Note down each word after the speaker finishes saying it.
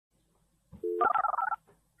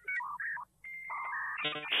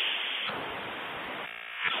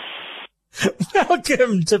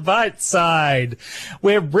Welcome to Biteside.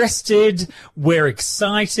 We're rested, we're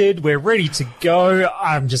excited, we're ready to go.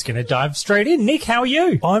 I'm just going to dive straight in. Nick, how are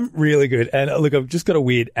you? I'm really good. And look, I've just got a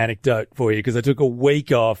weird anecdote for you because I took a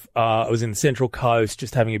week off. I was in the Central Coast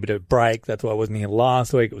just having a bit of a break. That's why I wasn't here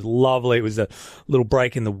last week. It was lovely. It was a little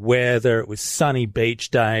break in the weather. It was sunny beach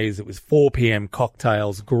days. It was 4 p.m.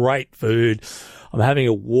 cocktails, great food. I'm having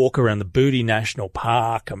a walk around the Booty National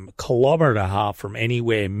Park. I'm 1.5 kilometres from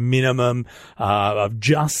anywhere minimum. I've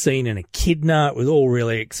just seen an echidna. It was all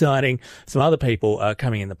really exciting. Some other people are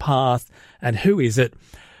coming in the path. And who is it?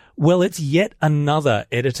 Well, it's yet another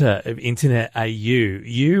editor of Internet AU.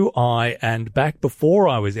 You, I, and back before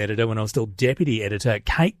I was editor, when I was still deputy editor,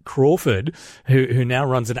 Kate Crawford, who now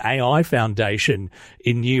runs an AI foundation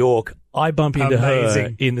in New York. I bump into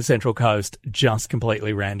her in the Central Coast just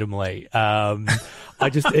completely randomly.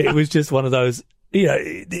 It was just one of those, you know,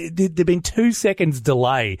 there'd been 2 seconds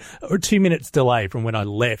delay or 2 minutes delay from when I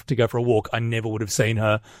left to go for a walk. I never would have seen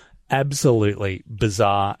her. Absolutely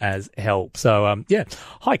bizarre as hell. So, yeah.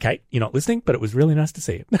 Hi, Kate. You're not listening, but it was really nice to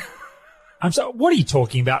see you. I'm sorry, what are you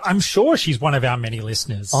talking about? I'm sure she's one of our many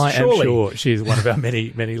listeners. I am sure she's one of our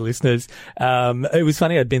many, many listeners. It was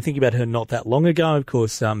funny. I'd been thinking about her not that long ago. Of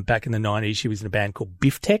course, back in the 90s, she was in a band called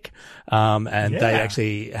Biff Tech. They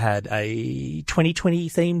actually had a 2020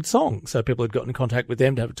 themed song. So people had gotten in contact with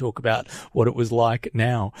them to have a talk about what it was like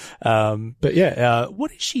now.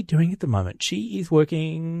 What is she doing at the moment? She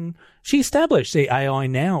established the AI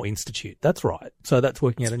Now Institute. That's right. So that's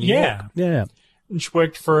working out in New York. Yeah. She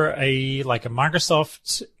worked for a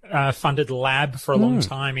Microsoft funded lab for a long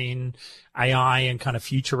time in AI and kind of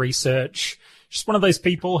future research. Just one of those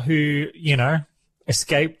people who, you know,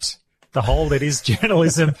 escaped the hole that is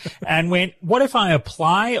journalism and went, what if I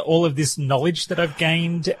apply all of this knowledge that I've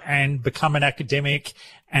gained and become an academic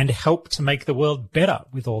and help to make the world better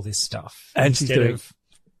with all this stuff? And she's doing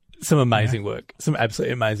some amazing work, some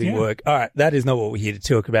absolutely amazing work. All right, that is not what we're here to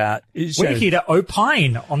talk about. We're here to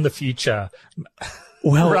opine on the future,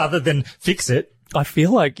 rather than fix it. I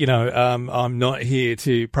feel like, you know, I'm not here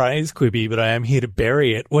to praise Quibi, but I am here to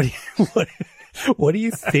bury it. What do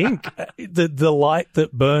you think? The light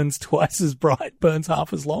that burns twice as bright burns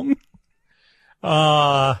half as long?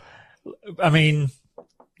 I mean,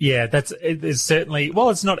 yeah, it's certainly,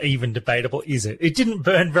 well, it's not even debatable, is it? It didn't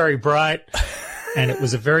burn very bright. And it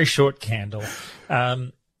was a very short candle.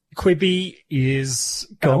 Quibi is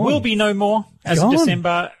will be no more as of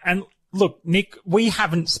December. And look, Nick, we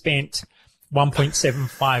haven't spent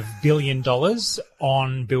 $1.75 billion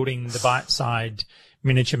on building the Biteside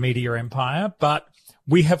miniature media empire, but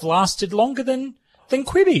we have lasted longer than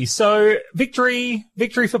Quibi. So victory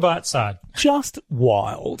for Biteside. Just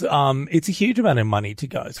wild. It's a huge amount of money to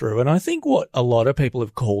go through. And I think what a lot of people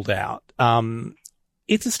have called out,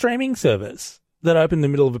 it's a streaming service that opened in the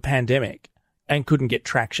middle of a pandemic and couldn't get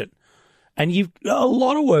traction. And a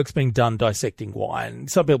lot of work's being done dissecting why. And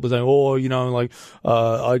some people say,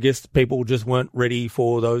 I guess people just weren't ready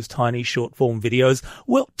for those tiny short form videos.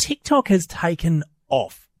 Well, TikTok has taken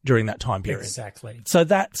off during that time period. Exactly. So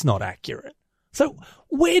that's not accurate. So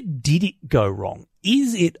where did it go wrong?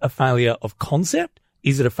 Is it a failure of concept?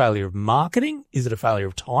 Is it a failure of marketing? Is it a failure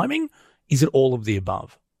of timing? Is it all of the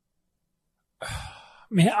above?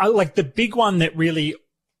 Man, the big one that really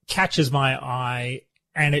catches my eye,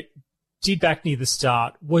 and it did back near the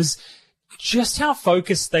start, was just how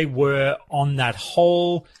focused they were on that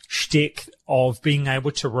whole shtick of being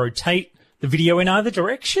able to rotate the video in either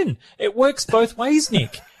direction. It works both ways,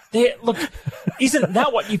 Nick. Look, isn't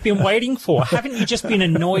that what you've been waiting for? Haven't you just been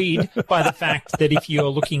annoyed by the fact that if you're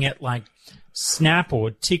looking at Snap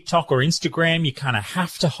or TikTok or Instagram, you kind of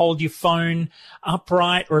have to hold your phone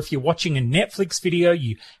upright, or if you're watching a Netflix video,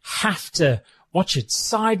 you have to watch it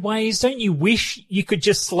sideways. Don't you wish you could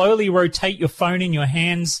just slowly rotate your phone in your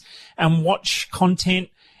hands and watch content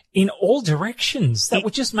in all directions? That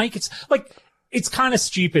would just make it it's kind of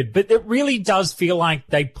stupid, but it really does feel like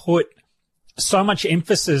they put so much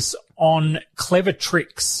emphasis on clever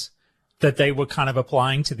tricks that they were kind of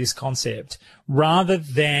applying to this concept rather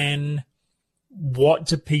than what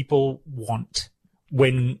do people want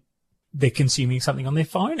when they're consuming something on their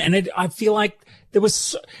phone. And I feel like there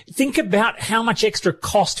was, think about how much extra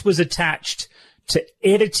cost was attached to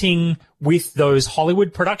editing with those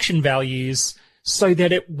Hollywood production values so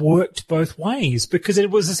that it worked both ways, because it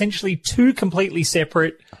was essentially two completely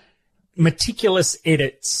separate, meticulous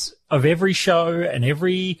edits of every show and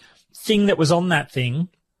every thing that was on that thing.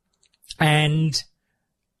 And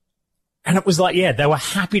it was they were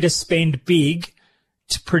happy to spend big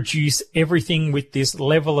to produce everything with this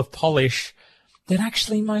level of polish that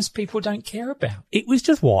actually most people don't care about. It was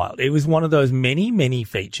just wild. It was one of those many, many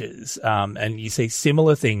features. And you see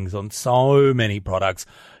similar things on so many products.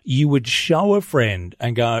 You would show a friend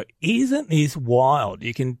and go, isn't this wild?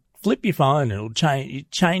 You can flip your phone and it'll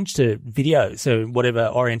change to video. So whatever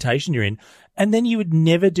orientation you're in. And then you would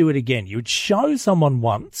never do it again. You would show someone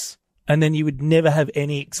once and then you would never have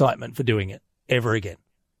any excitement for doing it ever again.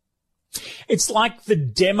 It's like the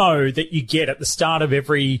demo that you get at the start of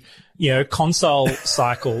every, console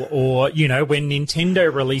cycle, or, when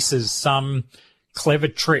Nintendo releases some clever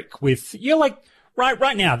trick with,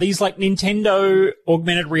 right now, these like Nintendo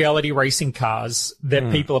augmented reality racing cars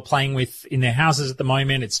that people are playing with in their houses at the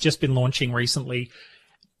moment. It's just been launching recently.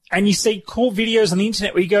 And you see cool videos on the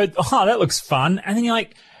internet where you go, oh, that looks fun. And then you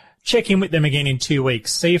check in with them again in 2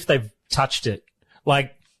 weeks, see if they've touched it.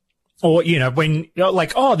 Or, when you're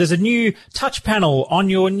like, oh, there's a new touch panel on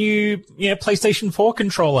your new, PlayStation 4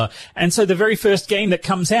 controller. And so the very first game that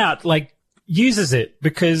comes out, uses it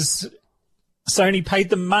because Sony paid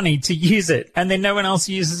them money to use it. And then no one else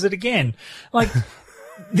uses it again.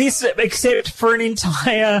 This, except for an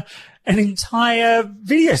entire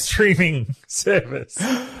video streaming service.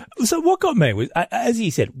 So what got me was, as you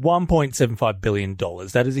said, $1.75 billion.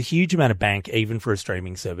 That is a huge amount of bank, even for a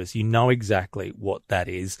streaming service. You know exactly what that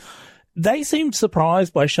is. They seemed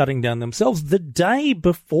surprised by shutting down themselves the day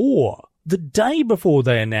before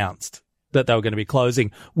they announced that they were going to be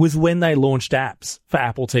closing was when they launched apps for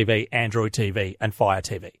Apple TV, Android TV, and Fire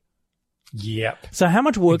TV. Yep. So how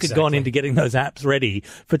much work had gone into getting those apps ready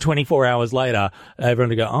for 24 hours later, everyone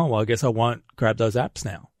to go, oh, well, I guess I won't grab those apps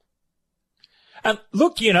now.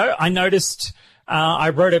 Look, I noticed, I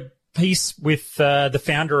wrote a piece with the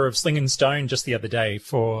founder of Sling & Stone just the other day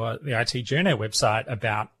for the IT Journo website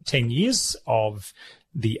about 10 years of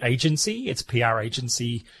the agency. It's a PR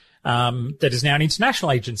agency that is now an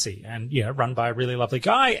international agency and, run by a really lovely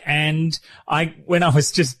guy. And when I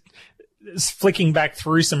was just flicking back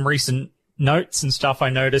through some recent notes and stuff, I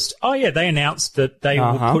noticed, oh yeah, they announced that they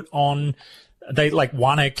will put on, they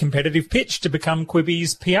won a competitive pitch to become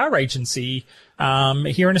Quibi's PR agency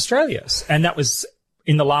here in Australia. And that was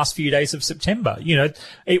in the last few days of September.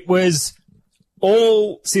 It was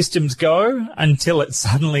all systems go until it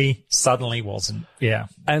suddenly wasn't. Yeah.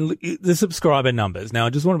 And the subscriber numbers. Now, I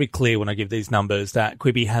just want to be clear when I give these numbers that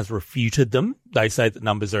Quibi has refuted them. They say that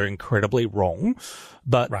numbers are incredibly wrong.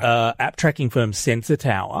 But app tracking firm Sensor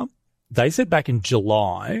Tower, they said back in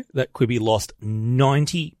July that Quibi lost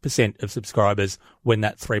 90% of subscribers when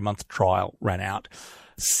that 3-month trial ran out.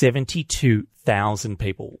 72,000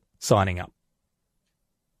 people signing up.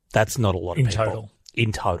 That's not a lot of people.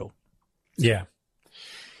 In total. Yeah.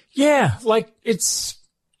 Yeah, it's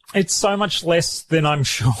so much less than I'm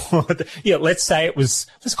sure. Let's say it was,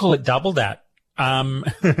 let's call it double that.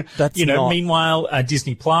 That's meanwhile,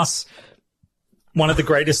 Disney Plus, one of the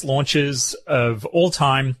greatest launches of all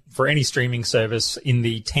time for any streaming service, in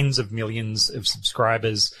the tens of millions of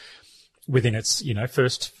subscribers within its,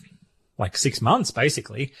 first 6 months,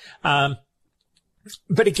 basically.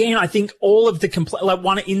 But again, I think all of the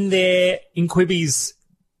one in Quibi's,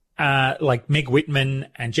 Meg Whitman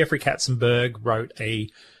and Jeffrey Katzenberg wrote a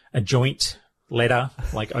joint letter,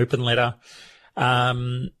 open letter.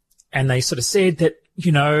 And they sort of said that,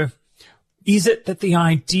 is it that the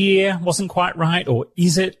idea wasn't quite right, or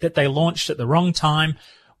is it that they launched at the wrong time?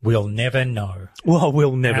 We'll never know. Well,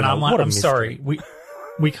 we'll never know. And I'm sorry.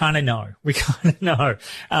 We kind of know. We kind of know.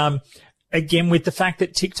 Again, with the fact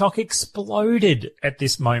that TikTok exploded at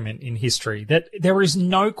this moment in history, that there is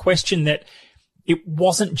no question that it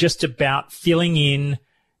wasn't just about filling in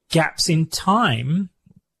gaps in time.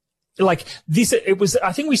 It was,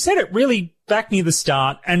 I think we said it really back near the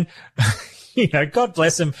start, and, God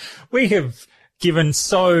bless them. We have given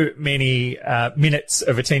so many minutes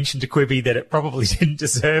of attention to Quibi that it probably didn't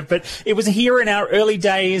deserve, but it was here in our early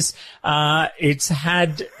days. It's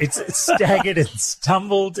staggered and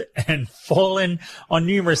stumbled and fallen on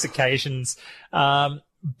numerous occasions.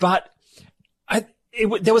 But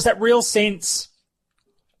there was that real sense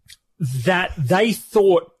that they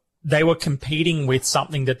thought they were competing with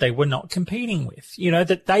something that they were not competing with.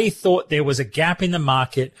 That they thought there was a gap in the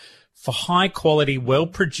market for high quality,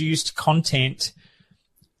 well-produced content.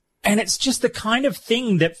 And it's just the kind of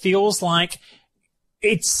thing that feels like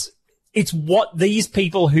it's what these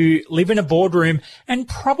people who live in a boardroom and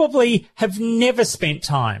probably have never spent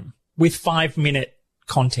time with 5-minute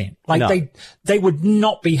content. They would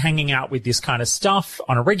not be hanging out with this kind of stuff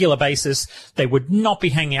on a regular basis. They would not be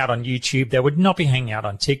hanging out on YouTube. They would not be hanging out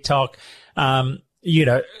on TikTok. But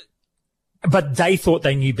they thought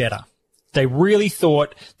they knew better. They really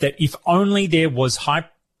thought that if only there was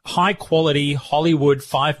high quality Hollywood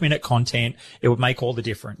 5-minute content, it would make all the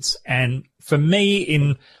difference. And for me,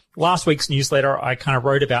 in last week's newsletter, I kind of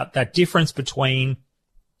wrote about that difference between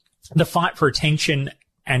the fight for attention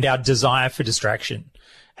and our desire for distraction.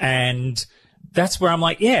 And that's where I'm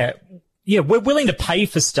like, yeah, we're willing to pay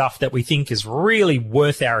for stuff that we think is really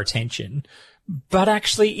worth our attention. But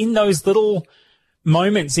actually in those little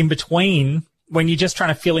moments in between when you're just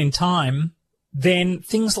trying to fill in time, then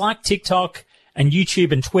things like TikTok and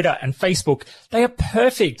YouTube and Twitter and Facebook, they are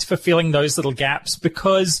perfect for filling those little gaps,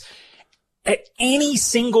 because at any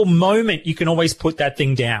single moment, you can always put that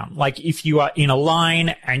thing down. Like if you are in a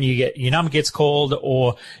line and your number gets called,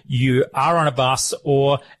 or you are on a bus,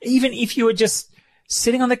 or even if you are just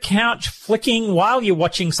sitting on the couch flicking while you're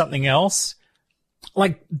watching something else,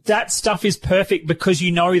 like that stuff is perfect, because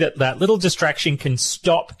you know that that little distraction can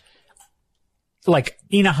stop like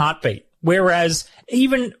in a heartbeat. Whereas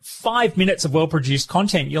even 5 minutes of well-produced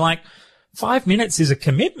content, you're like, 5 minutes is a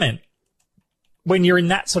commitment when you're in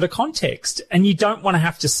that sort of context, and you don't want to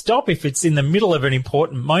have to stop if it's in the middle of an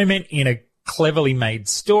important moment in a cleverly made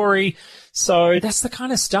story. So that's the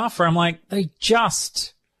kind of stuff where I'm like, they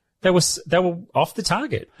were off the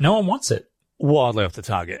target. No one wants it. Wildly off the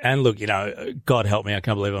target. And look, God help me, I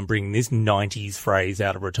can't believe I'm bringing this 90s phrase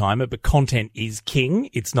out of retirement, but content is king.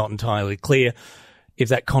 It's not entirely clear if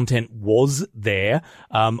that content was there.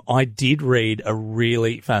 I did read a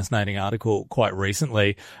really fascinating article quite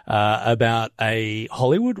recently about a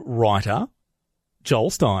Hollywood writer,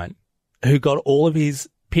 Joel Stein, who got all of his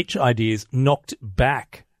pitch ideas knocked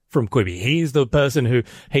back from Quibi. He is the person who,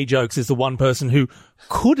 he jokes, is the one person who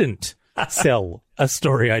couldn't sell a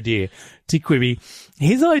story idea to Quibi.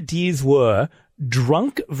 His ideas were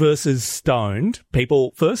drunk versus stoned.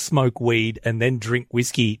 People first smoke weed and then drink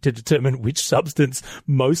whiskey to determine which substance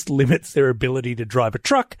most limits their ability to drive a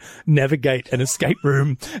truck, navigate an escape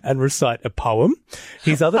room, and recite a poem.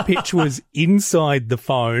 His other pitch was inside the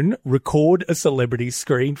phone, record a celebrity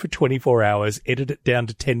screen for 24 hours, edit it down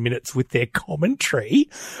to 10 minutes with their commentary,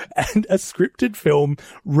 and a scripted film,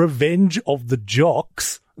 Revenge of the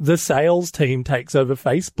Jocks. The sales team takes over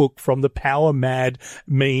Facebook from the power mad,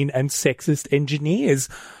 mean and sexist engineers.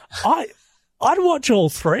 I'd watch all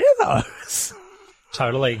three of those.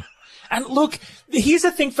 Totally. And look, here's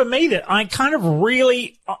the thing for me that I kind of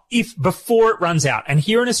really, if before it runs out, and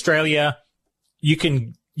here in Australia, you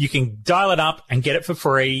can dial it up and get it for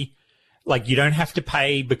free. Like you don't have to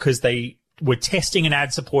pay, because they were testing an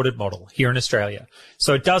ad supported model here in Australia.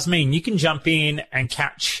 So it does mean you can jump in and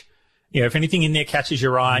catch, if anything in there catches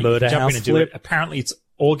your eye, you can jump in and do it. Apparently, it's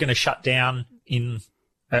all going to shut down in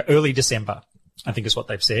early December, I think is what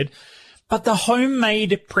they've said. But the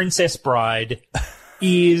homemade Princess Bride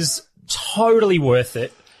is totally worth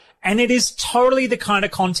it. And it is totally the kind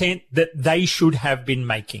of content that they should have been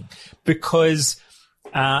making. Because,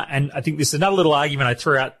 and I think this is another little argument I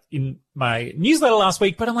threw out in my newsletter last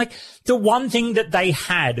week, but I'm like, the one thing that they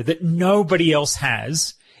had that nobody else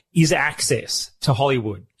has is access to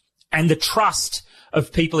Hollywood. And the trust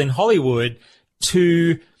of people in Hollywood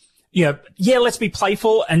to, let's be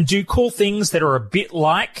playful and do cool things that are a bit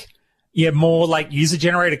like, more like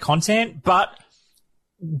user-generated content. But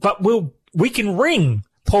we can ring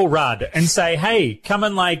Paul Rudd and say, hey, come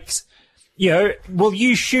and will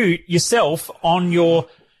you shoot yourself on your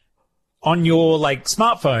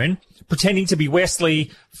smartphone pretending to be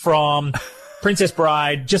Wesley from Princess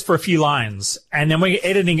Bride just for a few lines. And then we're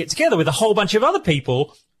editing it together with a whole bunch of other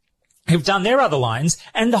people who've done their other lines,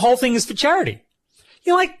 and the whole thing is for charity.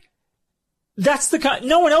 You're like, that's the kind,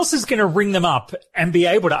 no one else is going to ring them up and be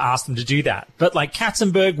able to ask them to do that. But like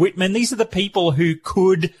Katzenberg, Whitman, these are the people who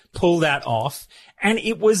could pull that off. And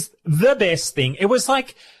it was the best thing. It was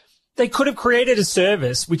like they could have created a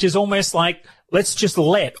service, which is almost like, let's just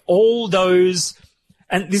let all those,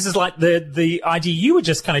 and this is like the idea you were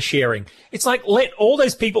just kind of sharing. It's like, let all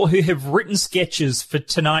those people who have written sketches for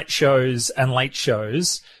Tonight shows and late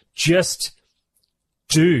shows just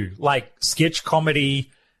do like sketch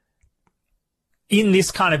comedy in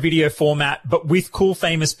this kind of video format, but with cool,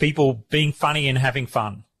 famous people being funny and having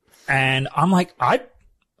fun. And I'm like, I'd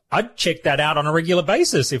check that out on a regular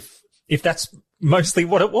basis if that's mostly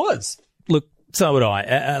what it was. Look, so would I.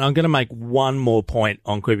 And I'm going to make one more point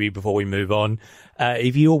on Quibi before we move on.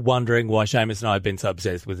 If you're wondering why Seamus and I have been so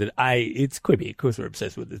obsessed with it, A, it's Quibi. Of course we're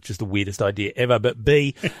obsessed with it. It's just the weirdest idea ever. But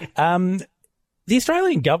B, the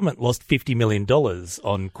Australian government lost $50 million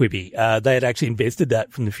on Quibi. They had actually invested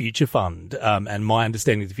that from the Future Fund. And my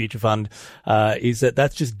understanding of the Future Fund is that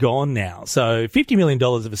that's just gone now. So $50 million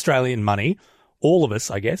of Australian money all of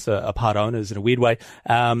us, I guess, are part owners in a weird way,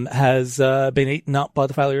 has been eaten up by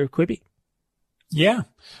the failure of Quibi. Yeah.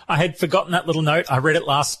 I had forgotten that little note. I read it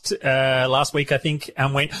last week, I think,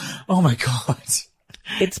 and went, oh my God.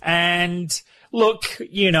 And look,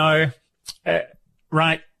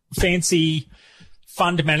 right, fancy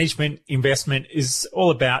fund management investment is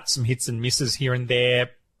all about some hits and misses here and there,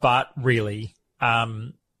 but really,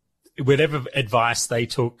 whatever advice they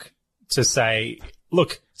took to say,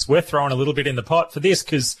 look, it's worth throwing a little bit in the pot for this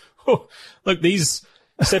because, look, these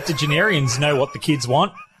septuagenarians know what the kids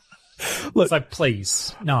want. Look, so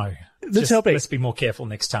please, no. Let's be more careful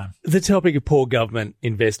next time. The topic of poor government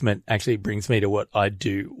investment actually brings me to what I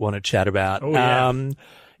do want to chat about. Oh, yeah.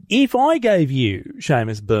 If I gave you,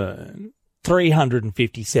 Seamus Byrne,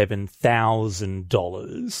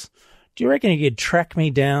 $357,000, do you reckon you could track me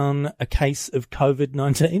down a case of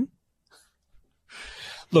COVID-19?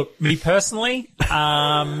 Look, me personally,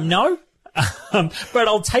 no. But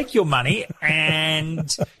I'll take your money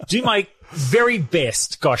and do my very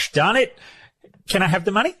best. Gosh darn it. Can I have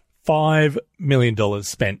the money? $5 million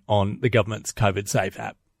spent on the government's COVID Safe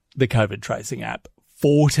app, the COVID tracing app.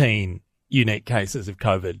 14 unique cases of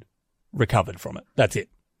COVID recovered from it. That's it.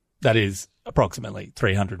 That is approximately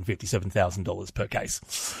 $357,000 per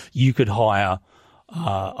case. You could hire,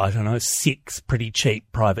 6 pretty cheap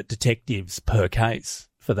private detectives per case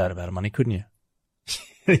for that amount of money, couldn't you?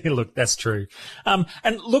 Look, that's true.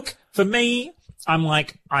 And look, for me, I'm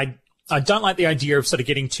like, I don't like the idea of sort of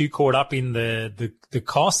getting too caught up in the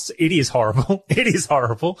costs. It is horrible. It is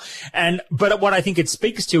horrible. But what I think it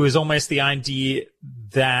speaks to is almost the idea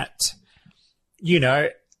that,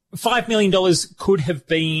 $5 million could have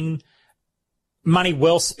been money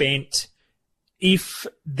well spent if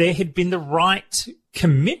there had been the right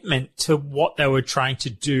commitment to what they were trying to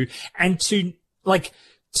do and to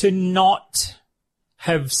not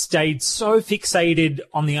have stayed so fixated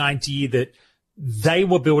on the idea that they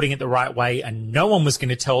were building it the right way and no one was going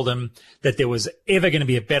to tell them that there was ever going to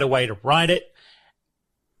be a better way to write it.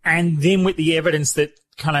 And then with the evidence that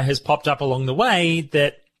kind of has popped up along the way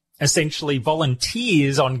that essentially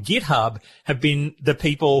volunteers on GitHub have been the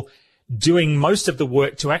people doing most of the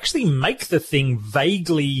work to actually make the thing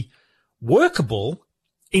vaguely workable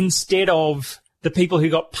instead of the people who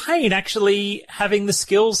got paid actually having the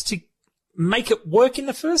skills to make it work in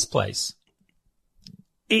the first place.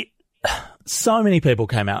 So many people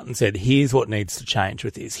came out and said, here's what needs to change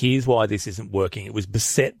with this. Here's why this isn't working. It was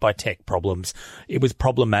beset by tech problems. It was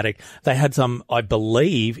problematic. They had some, I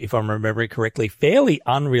believe, if I'm remembering correctly, fairly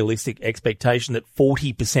unrealistic expectation that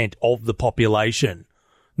 40% of the population,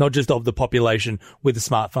 not just of the population with a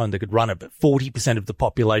smartphone that could run it, but 40% of the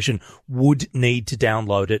population would need to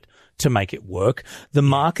download it to make it work. The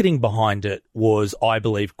marketing behind it was, I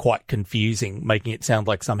believe, quite confusing, making it sound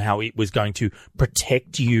like somehow it was going to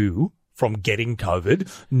protect you from getting COVID,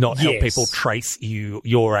 not help people trace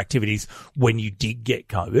your activities when you did get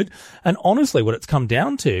COVID. And honestly, what it's come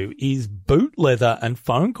down to is boot leather and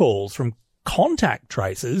phone calls from contact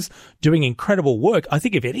tracers doing incredible work. I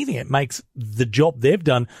think if anything, it makes the job they've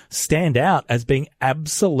done stand out as being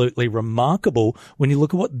absolutely remarkable when you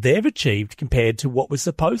look at what they've achieved compared to what was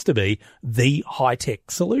supposed to be the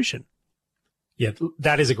high-tech solution. Yeah,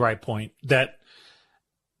 that is a great point. That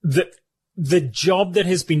the job that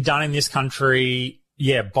has been done in this country,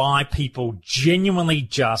 by people genuinely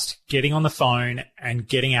just getting on the phone and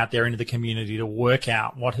getting out there into the community to work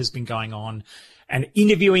out what has been going on and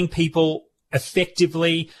interviewing people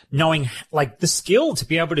effectively, knowing like the skill to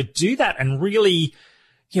be able to do that and really,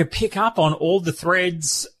 pick up on all the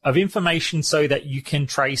threads of information so that you can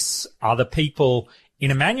trace other people in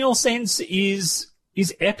a manual sense is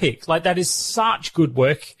epic. Like that is such good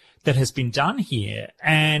work that has been done here.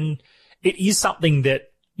 And it is something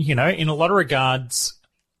that, in a lot of regards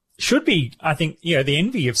should be, I think, the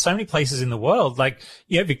envy of so many places in the world. Like,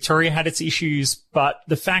 Victoria had its issues, but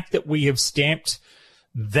the fact that we have stamped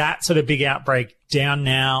that sort of big outbreak down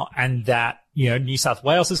now and that, New South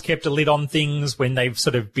Wales has kept a lid on things when they've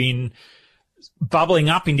sort of been bubbling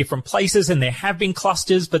up in different places and there have been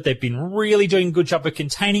clusters, but they've been really doing a good job of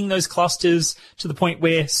containing those clusters to the point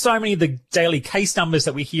where so many of the daily case numbers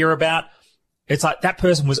that we hear about, it's like that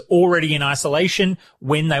person was already in isolation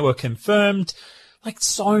when they were confirmed. Like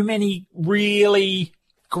so many really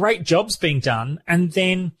great jobs being done. And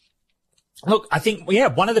then, look, I think,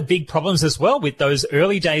 one of the big problems as well with those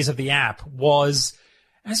early days of the app was,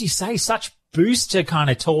 as you say, such booster kind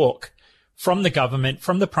of talk from the government,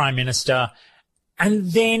 from the Prime Minister,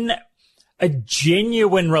 and then a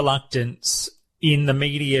genuine reluctance in the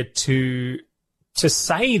media to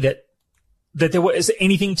say that there was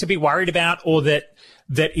anything to be worried about or that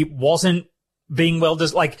it wasn't being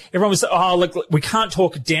like everyone was, oh, look, we can't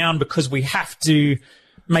talk down because we have to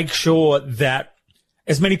make sure that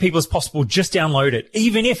as many people as possible just download it,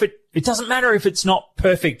 even if it doesn't matter if it's not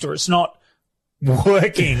perfect or it's not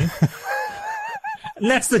working. And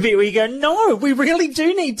that's the bit where you go, no, we really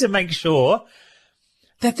do need to make sure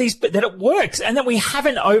that it works and that we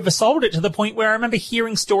haven't oversold it to the point where I remember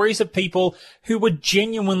hearing stories of people who were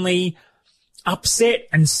genuinely upset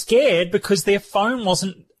and scared because their phone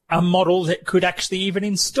wasn't a model that could actually even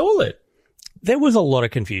install it. There was a lot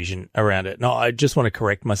of confusion around it. No, I just want to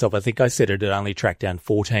correct myself. I think I said it only tracked down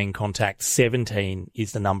 14 contacts. 17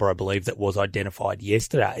 is the number I believe that was identified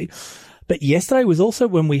yesterday. But yesterday was also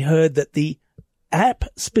when we heard that the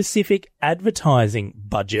app-specific advertising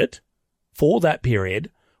budget for that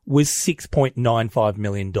period was $6.95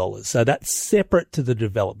 million. So that's separate to the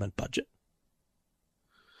development budget.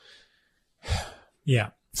 Yeah.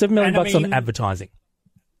 $7 million bucks on advertising.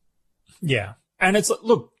 Yeah. And it's,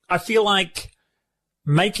 look, I feel like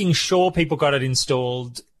making sure people got it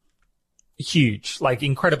installed, huge, like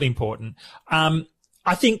incredibly important.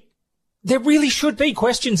 I think there really should be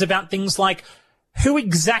questions about things like who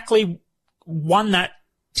exactly won that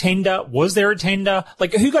tender? Was there a tender?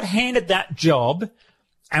 Like who got handed that job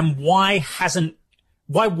and why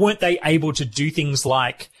weren't they able to do things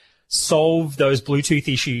like solve those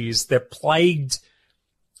Bluetooth issues that plagued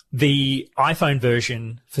the iPhone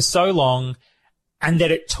version for so long, and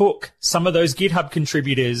that it took some of those GitHub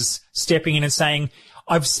contributors stepping in and saying,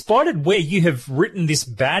 I've spotted where you have written this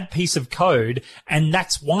bad piece of code, and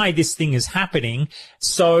that's why this thing is happening.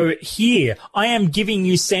 So here, I am giving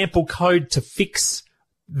you sample code to fix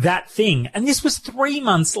that thing. And this was 3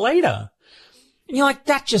 months later. And you're like,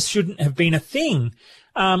 that just shouldn't have been a thing.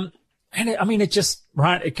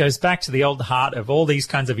 It goes back to the old heart of all these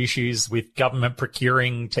kinds of issues with government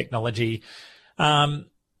procuring technology.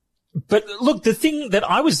 But look, the thing that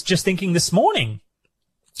I was just thinking this morning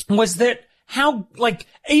was that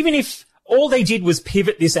even if all they did was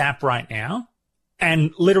pivot this app right now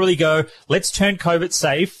and literally go, let's turn COVID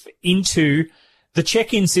safe into the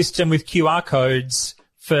check-in system with QR codes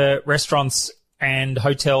for restaurants and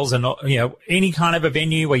hotels and, any kind of a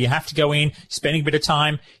venue where you have to go in, spending a bit of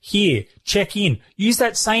time here, check in, use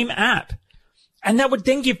that same app. And that would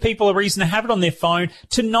then give people a reason to have it on their phone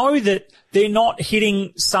to know that they're not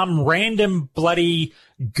hitting some random bloody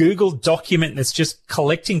Google document that's just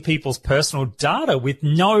collecting people's personal data with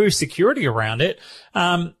no security around it.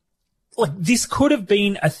 This could have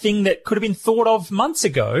been a thing that could have been thought of months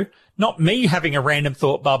ago, not me having a random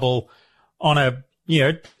thought bubble on a,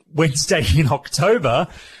 Wednesday in October,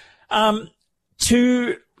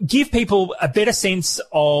 to give people a better sense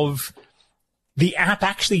of the app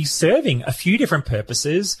actually serving a few different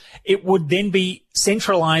purposes. It would then be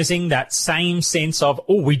centralizing that same sense of,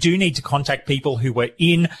 we do need to contact people who were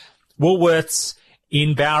in Woolworths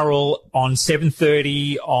in Bowral on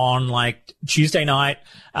 7:30 on Tuesday night.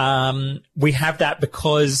 We have that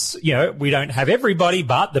because, we don't have everybody,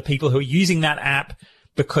 but the people who are using that app,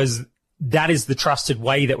 because that is the trusted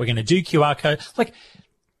way that we're going to do QR code.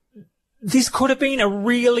 This could have been a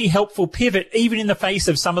really helpful pivot, even in the face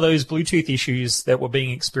of some of those Bluetooth issues that were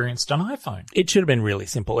being experienced on iPhone. It should have been really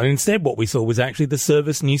simple. And instead what we saw was actually the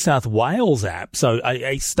Service New South Wales app. So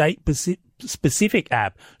a state-specific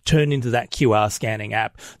app turned into that QR scanning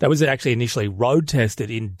app. That was actually initially road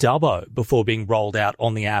tested in Dubbo before being rolled out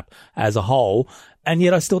on the app as a whole. And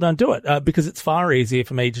yet I still don't do it because it's far easier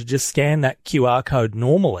for me to just scan that QR code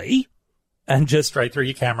normally and just straight through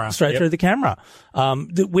your camera, through the camera.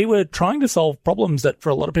 We were trying to solve problems that for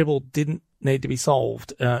a lot of people didn't need to be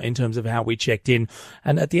solved in terms of how we checked in.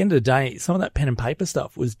 And at the end of the day, some of that pen and paper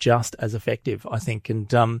stuff was just as effective, I think.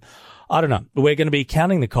 And I don't know. We're going to be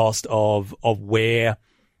counting the cost of where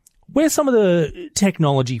some of the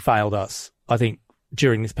technology failed us, I think,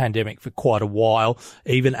 during this pandemic for quite a while,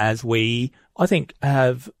 even as we, I think,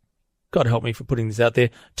 have, God help me for putting this out there,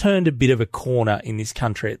 turned a bit of a corner in this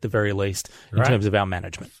country at the very least in terms of our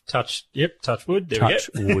management. Touch wood. Touch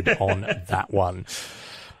wood on that one.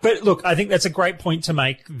 But look, I think that's a great point to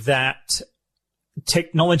make, that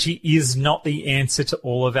technology is not the answer to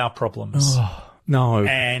all of our problems. Oh, no.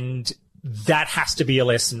 And that has to be a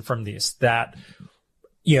lesson from this, that,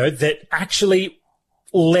 that actually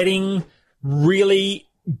letting really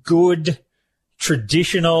good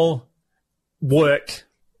traditional work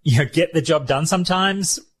get the job done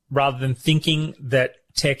sometimes, rather than thinking that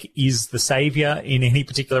tech is the savior in any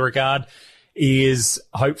particular regard, is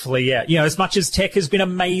hopefully, as much as tech has been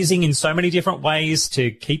amazing in so many different ways to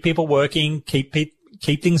keep people working, keep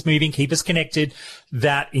things moving, keep us connected,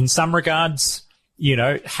 that in some regards,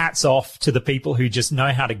 hats off to the people who just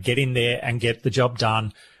know how to get in there and get the job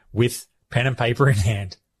done with pen and paper in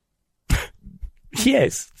hand.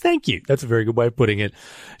 Yes, thank you. That's a very good way of putting it.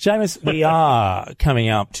 Seamus, we are coming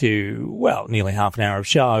up to, nearly half an hour of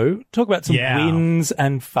show. Talk about some wins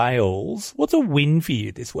and fails. What's a win for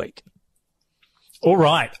you this week? All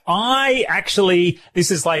right.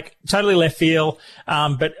 This is like totally left field,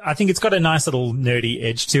 but I think it's got a nice little nerdy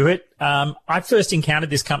edge to it. I first encountered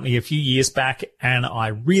this company a few years back and I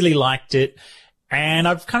really liked it. And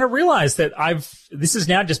I've kind of realized that this has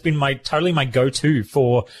now just been my go-to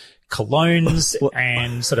for colognes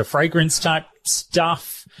and sort of fragrance type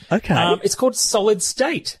stuff. Okay. It's called Solid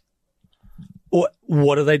State.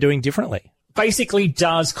 What are they doing differently? Basically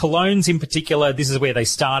does colognes in particular. This is where they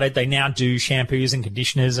started. They now do shampoos and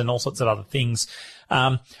conditioners and all sorts of other things.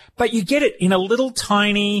 But you get it in a little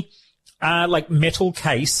tiny, metal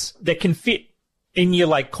case that can fit in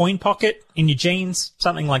your coin pocket, in your jeans,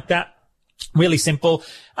 something like that. Really simple.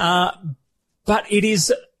 But it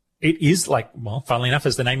is funnily enough,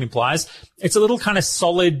 as the name implies, it's a little kind of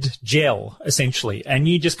solid gel, essentially. And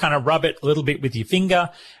you just kind of rub it a little bit with your finger,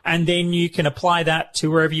 and then you can apply that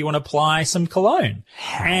to wherever you want to apply some cologne.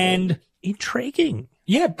 And intriguing.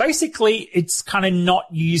 Yeah, basically, it's kind of not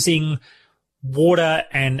using water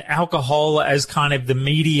and alcohol as kind of the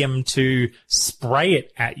medium to spray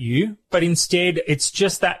it at you, but instead it's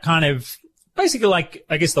just that kind of basically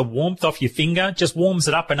the warmth off your finger just warms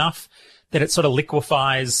it up enough that it sort of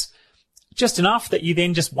liquefies just enough that you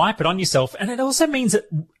then just wipe it on yourself. And it also means it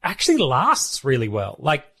actually lasts really well.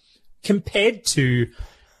 Compared to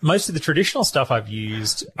most of the traditional stuff I've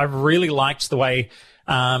used, I've really liked the way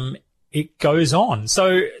it goes on.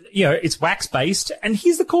 So, it's wax-based. And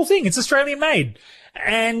here's the cool thing. It's Australian made.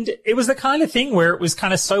 And it was the kind of thing where it was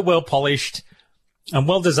kind of so well polished and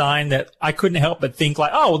well designed that I couldn't help but think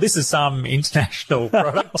this is some international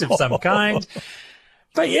product of some kind.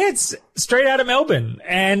 But yeah, it's straight out of Melbourne.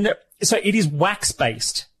 And so it is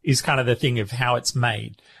wax-based is kind of the thing of how it's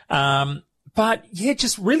made. But yeah,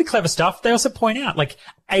 just really clever stuff. They also point out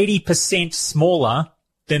 80% smaller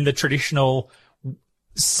than the traditional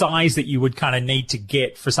size that you would kind of need to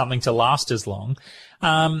get for something to last as long.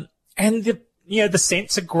 And the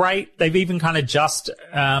scents are great. They've even kind of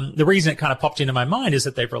the reason it kind of popped into my mind is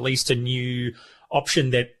that they've released a new option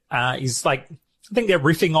that is I think they're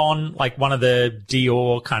riffing on one of the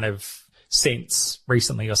Dior kind of scents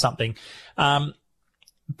recently or something.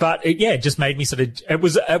 But it just made me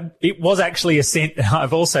it was actually a scent that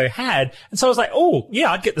I've also had. And so I was like,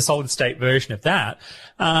 I'd get the Solid State version of that.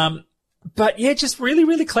 But yeah, just really,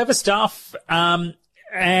 really clever stuff. And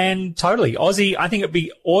totally Aussie. I think it'd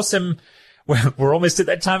be awesome. We're almost at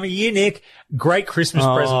that time of year, Nick. Great Christmas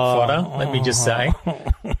present fodder, let me just say.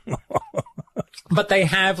 But they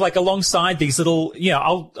have alongside these little,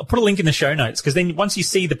 I'll put a link in the show notes because then once you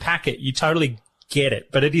see the packet, you totally get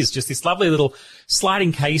it. But it is just this lovely little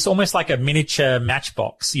sliding case, almost like a miniature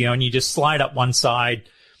matchbox, and you just slide up one side,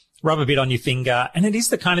 rub a bit on your finger. And it is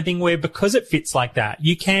the kind of thing where because it fits like that,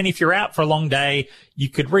 you can, if you're out for a long day, you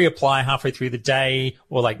could reapply halfway through the day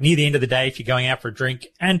or near the end of the day if you're going out for a drink.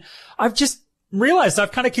 And I've just realized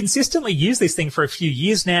I've kind of consistently used this thing for a few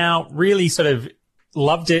years now, really sort of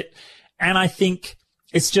loved it. And I think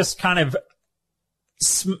it's just kind of,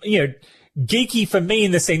 geeky for me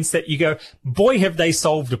in the sense that you go, boy, have they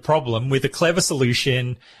solved a problem with a clever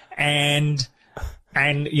solution. And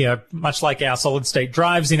much like our solid state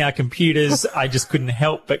drives in our computers, I just couldn't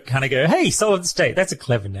help but kind of go, hey, Solid State, that's a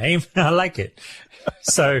clever name. I like it.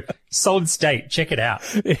 So Solid State, check it out.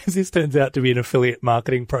 If this turns out to be an affiliate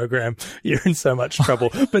marketing program, you're in so much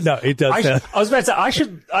trouble. But no, it does. I was about to say,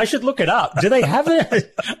 I should look it up. Do they have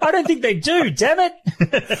it? I don't think they do. Damn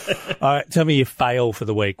it. All right. Tell me your fail for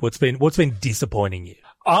the week. What's been disappointing you?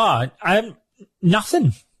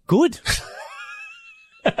 Nothing. Good.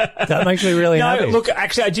 That makes me really happy. Look,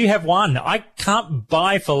 actually, I do have one. I can't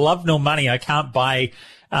buy for love nor money. I can't buy,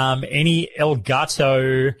 any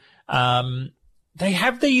Elgato, they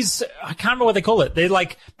have these, I can't remember what they call it. They're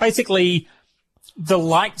basically the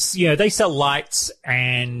lights, they sell lights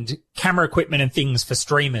and camera equipment and things for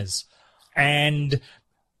streamers. And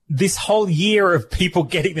this whole year of people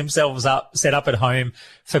getting themselves set up at home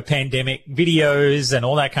for pandemic videos and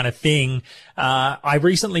all that kind of thing, I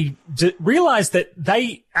recently realized that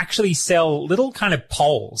they actually sell little kind of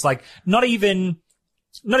poles, not even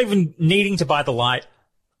needing to buy the light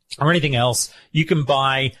or anything else. You can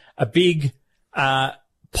buy a big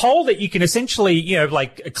pole that you can essentially,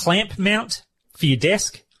 like a clamp mount for your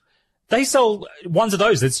desk. They sell ones of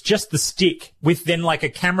those. It's just the stick with then like a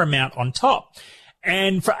camera mount on top.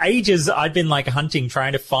 And for ages, I'd been hunting,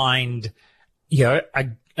 trying to find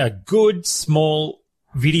a good small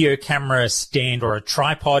video camera stand or a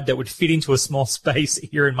tripod that would fit into a small space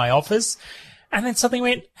here in my office. And then something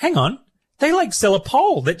went, hang on, they sell a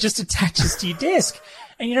pole that just attaches to your desk.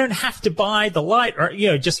 And you don't have to buy the light or,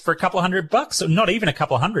 just for a couple of $100, or not even a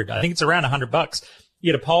couple of hundred. I think it's around $100.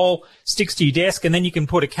 You get a pole, sticks to your desk, and then you can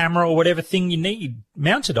put a camera or whatever thing you need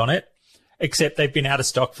mounted on it, except they've been out of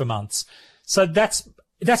stock for months. So that's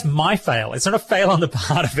my fail. It's not a fail on the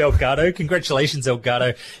part of Elgato. Congratulations,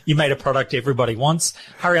 Elgato. You made a product everybody wants.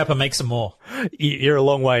 Hurry up and make some more. You're a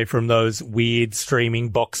long way from those weird streaming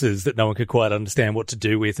boxes that no one could quite understand what to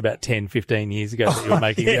do with about 10, 15 years ago that you were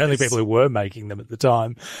making. Yes. The only people who were making them at the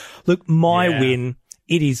time. Look, my win,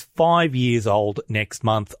 it is 5 years old next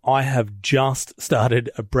month. I have just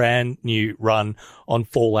started a brand new run on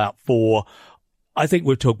Fallout 4. I think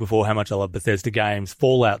we've talked before how much I love Bethesda games.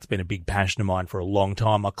 Fallout's been a big passion of mine for a long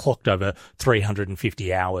time. I clocked over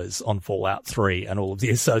 350 hours on Fallout 3 and all of the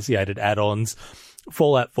associated add-ons.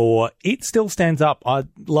 Fallout 4, it still stands up. I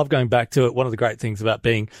love going back to it. One of the great things about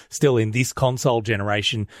being still in this console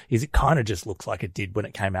generation is it kind of just looks like it did when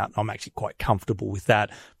it came out. I'm actually quite comfortable with that.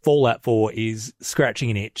 Fallout 4 is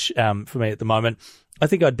scratching an itch for me at the moment. I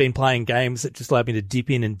think I'd been playing games that just allowed me to dip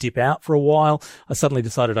in and dip out for a while. I suddenly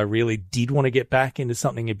decided I really did want to get back into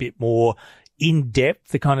something a bit more in-depth,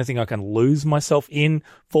 the kind of thing I can lose myself in.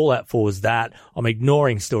 Fallout 4 is that. I'm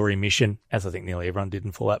ignoring story mission, as I think nearly everyone did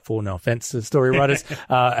in Fallout 4, no offense to story writers.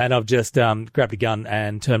 And I've just grabbed a gun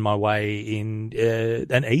and turned my way in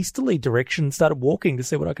an easterly direction, started walking to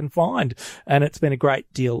see what I can find. And it's been a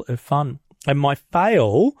great deal of fun. And my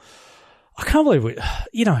fail, I can't believe it,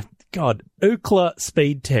 God, Ookla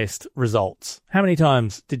speed test results. How many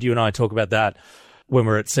times did you and I talk about that when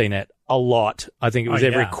we were at CNET? A lot. I think it was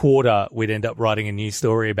every quarter we'd end up writing a new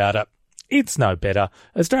story about it. It's no better.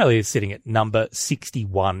 Australia is sitting at number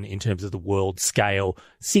 61 in terms of the world scale,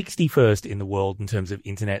 61st in the world in terms of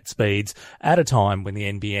internet speeds at a time when the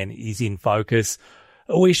NBN is in focus.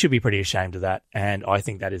 We should be pretty ashamed of that, and I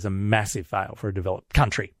think that is a massive fail for a developed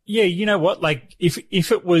country. Yeah, you know what?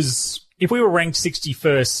 If we were ranked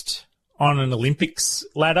 61st on an Olympics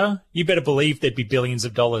ladder, you better believe there'd be billions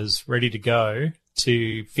of dollars ready to go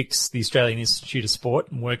to fix the Australian Institute of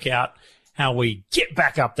Sport and work out how we get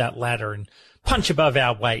back up that ladder and punch above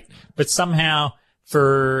our weight. But somehow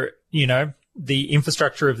for, the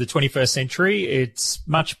infrastructure of the 21st century, it's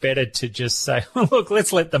much better to just say, look,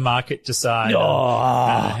 let's let the market decide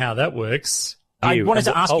how that works. I wanted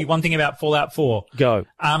to ask you one thing about Fallout 4. Go.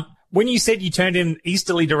 When you said you turned in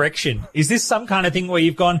easterly direction, is this some kind of thing where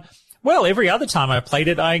you've gone, well, every other time I played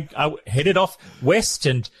it, I headed off west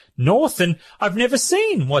and north, and I've never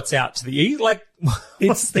seen what's out to the east?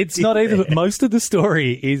 It's not either, but most of the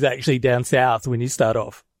story is actually down south when you start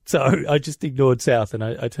off. So I just ignored south and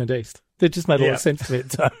I turned east. That just made a lot of sense to me at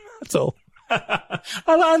the time. That's all. I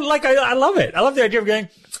love it. I love the idea of going,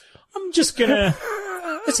 I'm just gonna,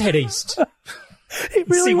 let's head east. It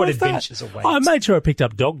really see what was adventures await. I made sure I picked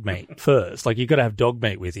up dog meat first. You've got to have dog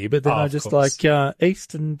meat with you. But then I just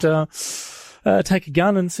east and take a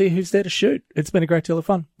gun and see who's there to shoot. It's been a great deal of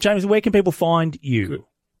fun. James, where can people find you? Good.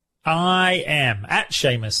 I am at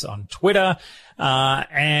Seamus on Twitter,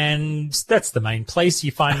 and that's the main place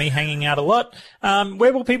you find me hanging out a lot.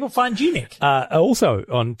 Where will people find you, Nick? Also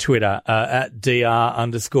on Twitter, at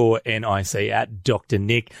dr_NIC, at Dr.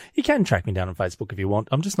 Nick. You can track me down on Facebook if you want.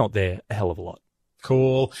 I'm just not there a hell of a lot.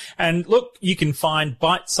 Cool. And look, you can find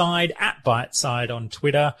Biteside at Biteside on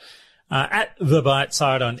Twitter, at The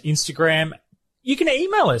Biteside on Instagram. You can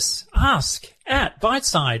email us,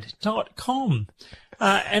 ask@biteside.com.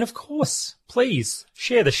 And of course, please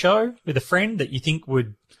share the show with a friend that you think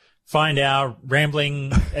would find our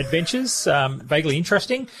rambling adventures vaguely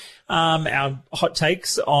interesting. Our hot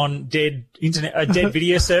takes on dead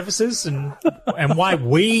video services and why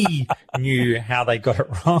we knew how they got it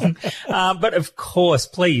wrong. But of course,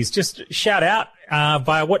 please just shout out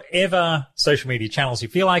via whatever social media channels you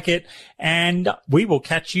feel like it, and we will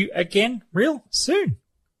catch you again real soon.